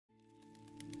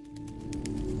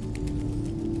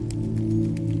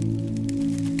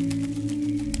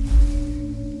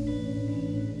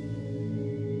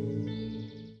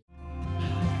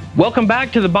Welcome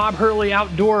back to the Bob Hurley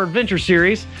Outdoor Adventure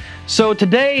Series. So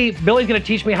today, Billy's gonna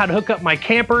teach me how to hook up my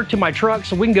camper to my truck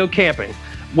so we can go camping.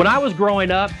 When I was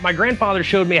growing up, my grandfather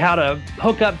showed me how to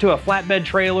hook up to a flatbed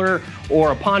trailer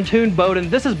or a pontoon boat,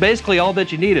 and this is basically all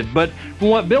that you needed. But from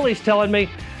what Billy's telling me,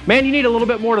 man, you need a little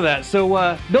bit more to that.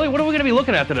 So Billy, what are we gonna be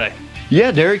looking at today?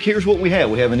 Yeah, Derek, here's what we have.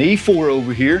 We have an E4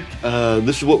 over here.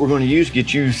 This is what we're going to use to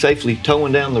get you safely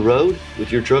towing down the road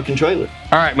with your truck and trailer.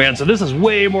 All right, man, so this is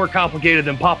way more complicated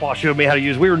than Papa showed me how to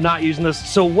use. We were not using this.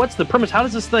 So what's the premise? How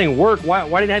does this thing work? Why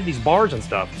did it have these bars and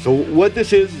stuff? So what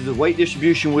this is the weight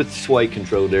distribution with sway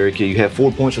control, Derek. You have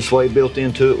 4 points of sway built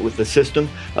into it with the system.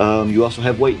 You also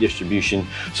have weight distribution.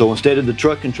 So instead of the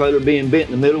truck and trailer being bent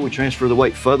in the middle, we transfer the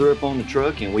weight further up on the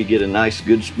truck and we get a nice,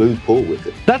 good, smooth pull with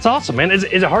it. That's awesome, man. Is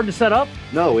it hard to set up?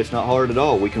 No, it's not hard at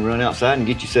all. We can run outside and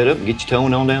get you set up and get you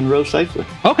towing on down the road safely.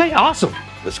 Okay, awesome.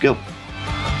 Let's go.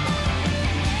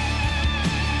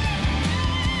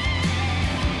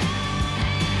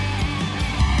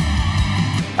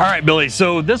 All right, Billy,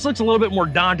 so this looks a little bit more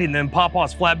daunting than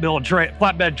Papa's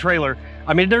flatbed trailer.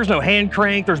 I mean, there's no hand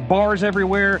crank, there's bars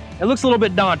everywhere. It looks a little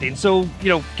bit daunting. So,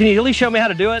 can you at least show me how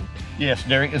to do it? Yes,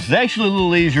 Derek, it's actually a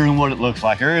little easier than what it looks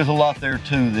like. There is a lot there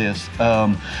to this.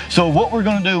 So what we're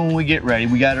gonna do when we get ready,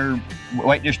 we got our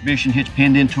weight distribution hitch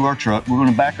pinned into our truck. We're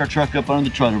gonna back our truck up under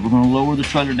the trailer. We're gonna lower the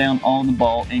trailer down on the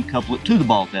ball and couple it to the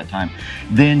ball at that time.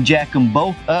 Then jack them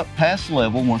both up past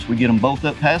level. Once we get them both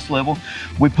up past level,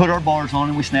 we put our bars on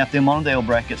and we snap them on the L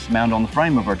brackets mounted on the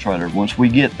frame of our trailer. Once we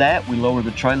get that, we lower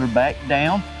the trailer back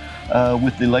down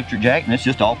with the electric jack, and it's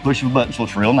just all push of a button, so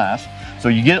it's real nice. So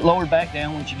you get it lowered back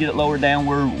down. Once you get it lowered down,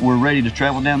 we're ready to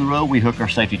travel down the road. We hook our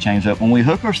safety chains up. When we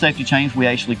hook our safety chains, we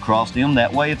actually cross them.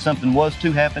 That way, if something was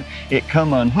to happen, it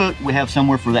come unhooked, we have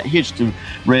somewhere for that hitch to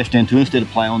rest into instead of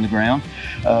plow on the ground.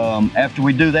 After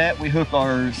we do that, we hook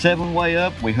our 7-way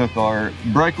up, we hook our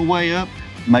breakaway up,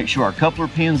 make sure our coupler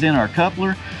pin's in our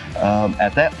coupler.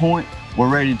 At that point, we're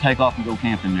ready to take off and go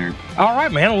camping there. All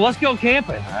right, man, well, let's go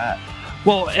camping. All right.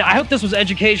 Well, I hope this was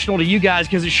educational to you guys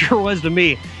because it sure was to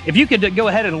me. If you could go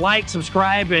ahead and like,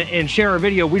 subscribe, and share our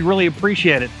video, we'd really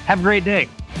appreciate it. Have a great day.